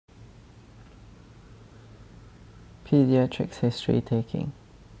Pediatrics history taking.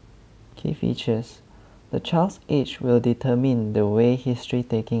 Key features. The child's age will determine the way history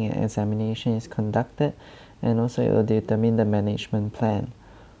taking and examination is conducted, and also it will determine the management plan.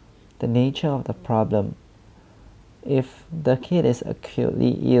 The nature of the problem. If the kid is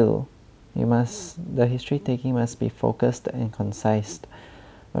acutely ill, the history taking must be focused and concise.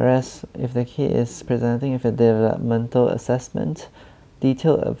 Whereas if the kid is presenting with a developmental assessment,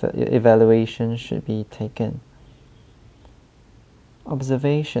 detailed evaluation should be taken.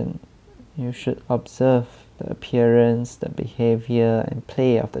 Observation. You should observe the appearance, the behavior and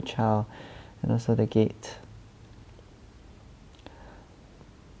play of the child, and also the gait.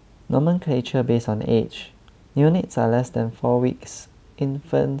 Nomenclature based on age. Neonates are less than 4 weeks,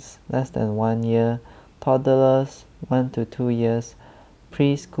 infants less than 1 year, toddlers 1 to 2 years,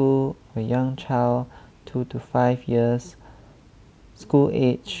 preschool or young child 2 to 5 years, school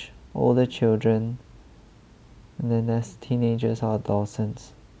age, older children, and then there's teenagers or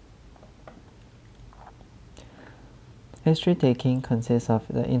adolescents. History taking consists of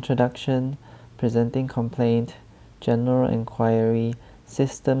the introduction, presenting complaint, general enquiry,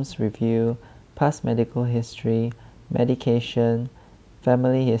 systems review, past medical history, medication,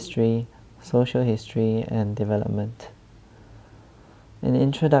 family history, social history, and development. In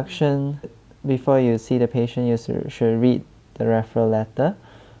introduction, before you see the patient, you should read the referral letter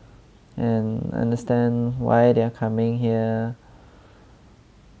and understand why they are coming here.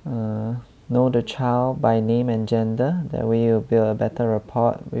 Know the child by name and gender. That way you'll build a better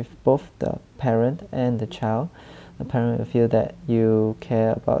rapport with both the parent and the child. The parent will feel that you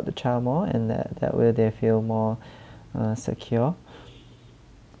care about the child more, and that way they feel more secure.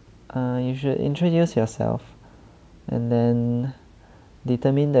 You should introduce yourself and then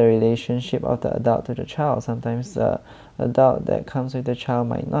determine the relationship of the adult to the child. Sometimes the adult that comes with the child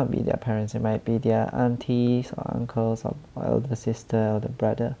might not be their parents. It might be their aunties or uncles or elder sister, elder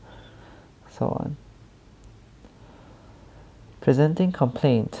brother, so on. Presenting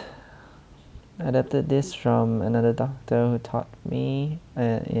complaint. I adapted this from another doctor who taught me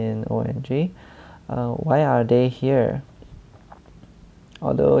in ONG. Why are they here?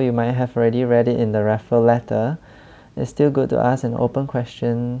 Although you might have already read it in the referral letter, it's still good to ask an open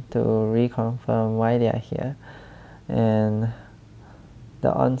question to reconfirm why they are here and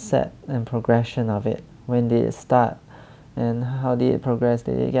the onset and progression of it. When did it start and how did it progress?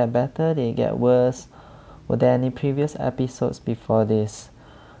 Did it get better? Did it get worse? Were there any previous episodes before this?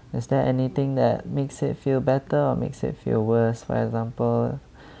 Is there anything that makes it feel better or makes it feel worse? For example,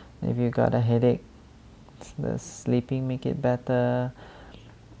 if you got a headache, does sleeping make it better?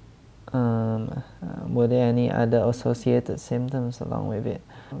 Were there any other associated symptoms along with it?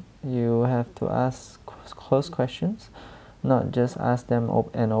 You have to ask close questions, not just ask them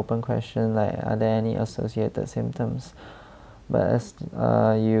an open question like, are there any associated symptoms? But as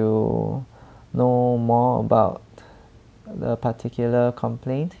you know more about the particular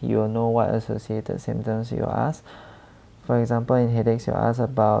complaint, you will know what associated symptoms you ask. For example, in headaches, you ask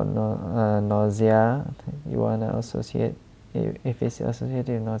about nausea. You want to associate, if it's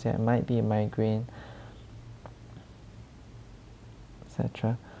associated with nausea, it might be migraine,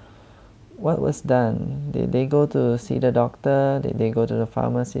 etc. What was done? Did they go to see the doctor? Did they go to the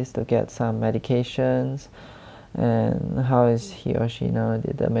pharmacist to get some medications? And how is he or she now?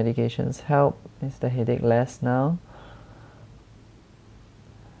 Did the medications help? Is the headache less now?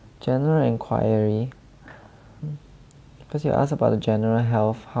 General enquiry. Because you ask about the general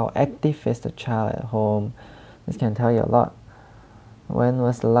health, how active is the child at home? This can tell you a lot. When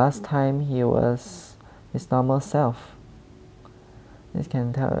was the last time he was his normal self? This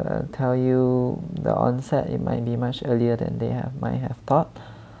can tell you the onset. It might be much earlier than they might have thought.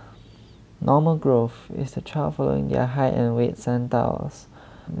 Normal growth. Is the child following their height and weight centiles?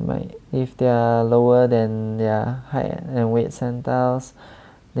 If they are lower than their height and weight centiles,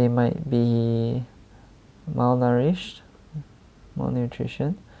 they might be malnourished,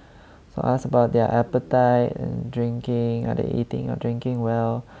 malnutrition. So ask about their appetite and drinking. Are they eating or drinking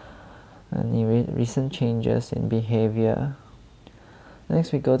well? Any recent changes in behavior.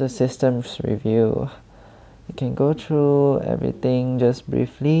 Next we go to systems review. You can go through everything just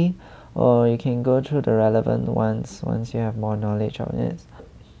briefly, or you can go through the relevant ones once you have more knowledge on it.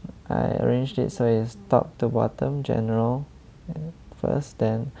 I arranged it so it's top to bottom, general first,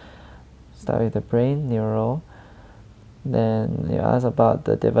 then start with the brain, neural. Then you ask about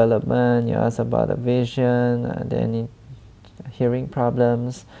the development, you ask about the vision, are there any hearing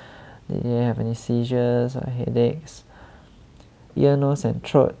problems, did they have any seizures or headaches. Ear, nose and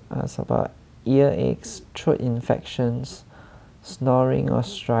throat, ask about ear aches, throat infections, snoring or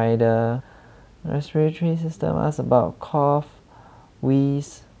stridor, Respiratory system asks about cough,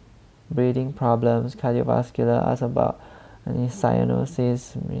 wheeze, breathing problems. Cardiovascular asks about any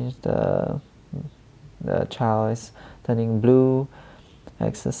cyanosis, means the child is turning blue.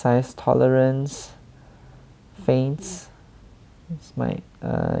 Exercise tolerance, faints. This might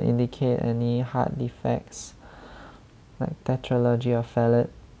indicate any heart defects like tetralogy or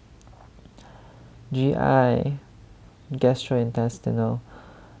Fallot. GI, gastrointestinal.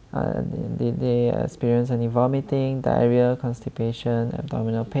 Did they experience any vomiting, diarrhea, constipation,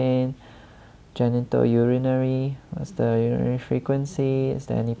 abdominal pain? Genitourinary, what's the urinary frequency? Is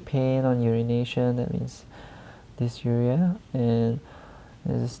there any pain on urination? That means dysuria. And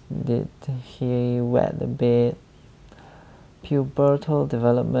did he wet the bed? Pubertal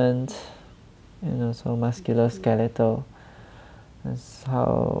development, and also musculoskeletal. That's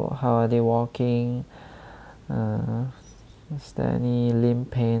how are they walking? Is there any limb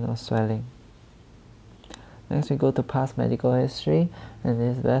pain or swelling? Next we go to past medical history, and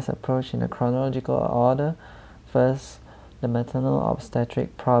this is best approached in a chronological order. First, the maternal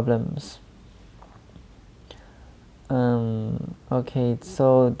obstetric problems. Okay,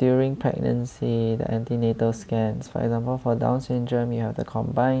 so during pregnancy, the antenatal scans, for example, for Down syndrome, you have the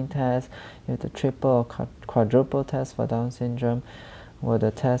combined test, you have the triple or quadruple test for Down syndrome. Were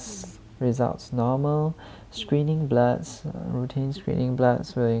the test results normal? Screening bloods, routine screening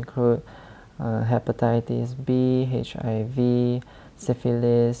bloods will include hepatitis B, HIV,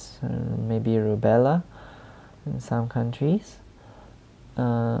 syphilis, maybe rubella in some countries.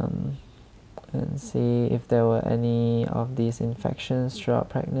 And see if there were any of these infections throughout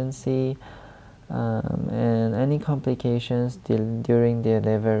pregnancy, and any complications during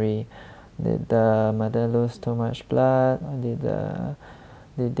delivery. Did the mother lose too much blood? Or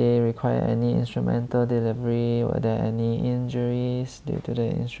did they require any instrumental delivery? Were there any injuries due to the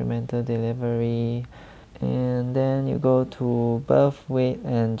instrumental delivery? And then you go to birth weight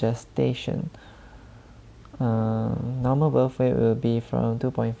and gestation. Normal birth weight will be from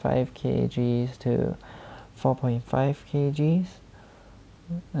 2.5 kgs to 4.5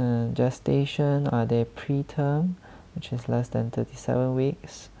 kgs. Gestation, are they preterm, which is less than 37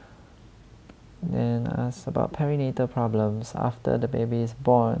 weeks? Then ask about perinatal problems after the baby is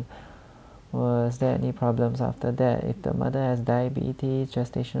born. Was there any problems after that? If the mother has diabetes,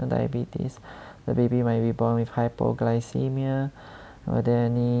 gestational diabetes, the baby might be born with hypoglycemia. Were there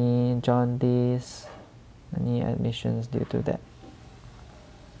any jaundice? Any admissions due to that?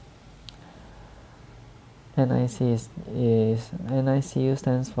 NICU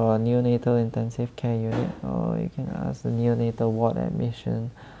stands for Neonatal Intensive Care Unit, or you can ask the neonatal ward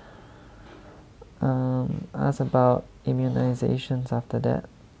admission. Ask about immunizations after that.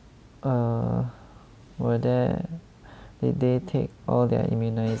 Did they take all their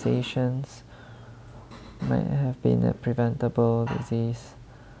immunizations? Might have been a preventable disease,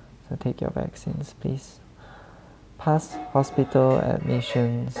 so take your vaccines, please. Past hospital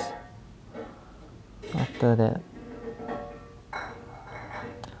admissions after that.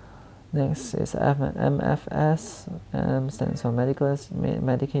 Next is MFS. M stands for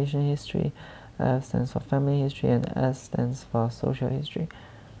medication history, F stands for family history, and S stands for social history.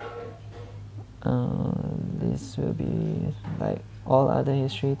 This will be like all other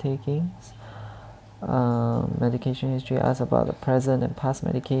history takings. Medication history asks about the present and past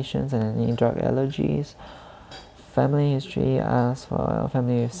medications and any drug allergies. Family history asks for a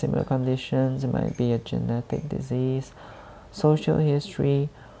family with similar conditions. It might be a genetic disease. Social history,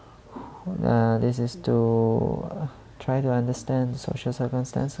 this is to try to understand the social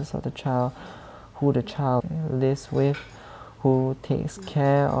circumstances of the child, who the child lives with, who takes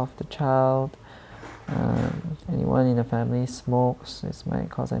care of the child. Anyone in the family smokes, this might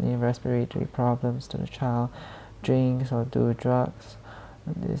cause any respiratory problems to the child. Drinks or do drugs,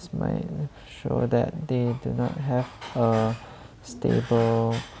 this might show that they do not have a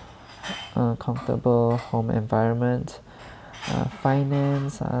stable, comfortable home environment.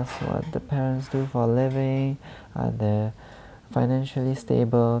 Finance asks what the parents do for a living. Are they financially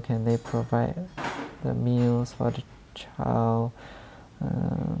stable? Can they provide the meals for the child?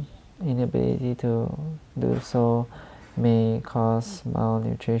 Inability to do so may cause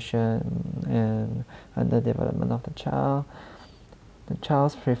malnutrition and underdevelopment of the child. The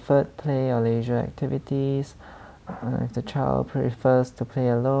child's preferred play or leisure activities. If the child prefers to play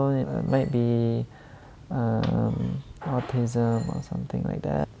alone, it might be autism or something like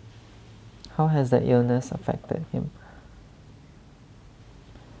that. How has the illness affected him?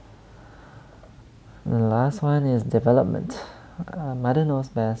 And the last one is development. Mother knows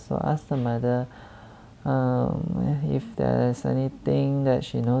best, so ask the mother If there's anything that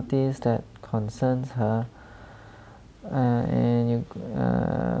she noticed that concerns her, and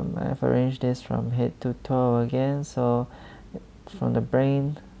I've arranged this from head to toe again. So from the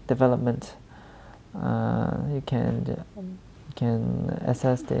brain development, you can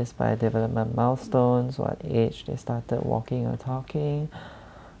assess this by development milestones, what age they started walking or talking,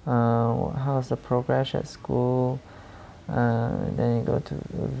 how's the progress at school. Then you go to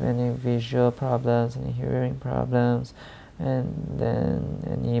any visual problems, any hearing problems, and then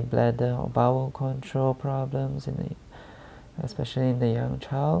any bladder or bowel control problems, especially in the young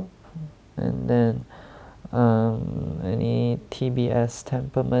child, and then any TBS,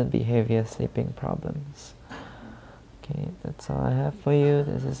 temperament, behavior, sleeping problems. Okay, that's all I have for you.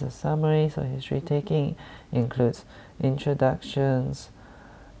 This is a summary. So history taking includes introductions,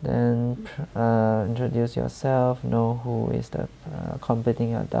 then introduce yourself, know who is the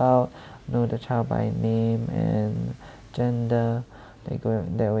competing adult, know the child by name and gender.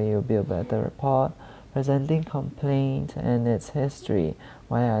 That way you'll build a better report. Presenting complaint and its history.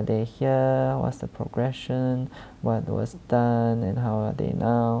 Why are they here? What's the progression? What was done and how are they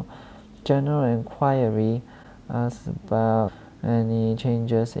now? General inquiry asks about any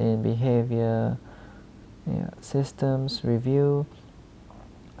changes in behavior. Systems review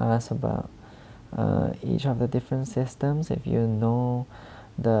asks about each of the different systems. If you know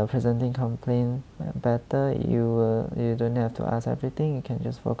the presenting complaint better, you don't have to ask everything. You can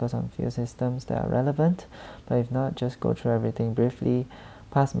just focus on few systems that are relevant. But if not, just go through everything briefly.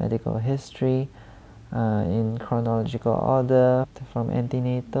 Past medical history in chronological order, from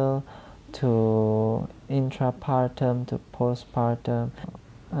antenatal to intrapartum to postpartum.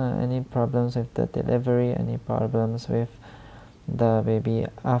 Any problems with the delivery, any problems with the baby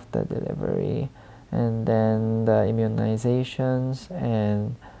after delivery, and then the immunizations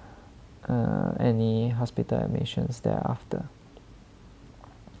and any hospital admissions thereafter.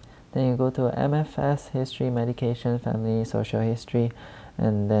 Then you go to MFS, history, medication, family, social history,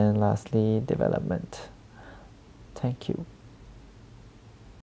 and then lastly development. Thank you.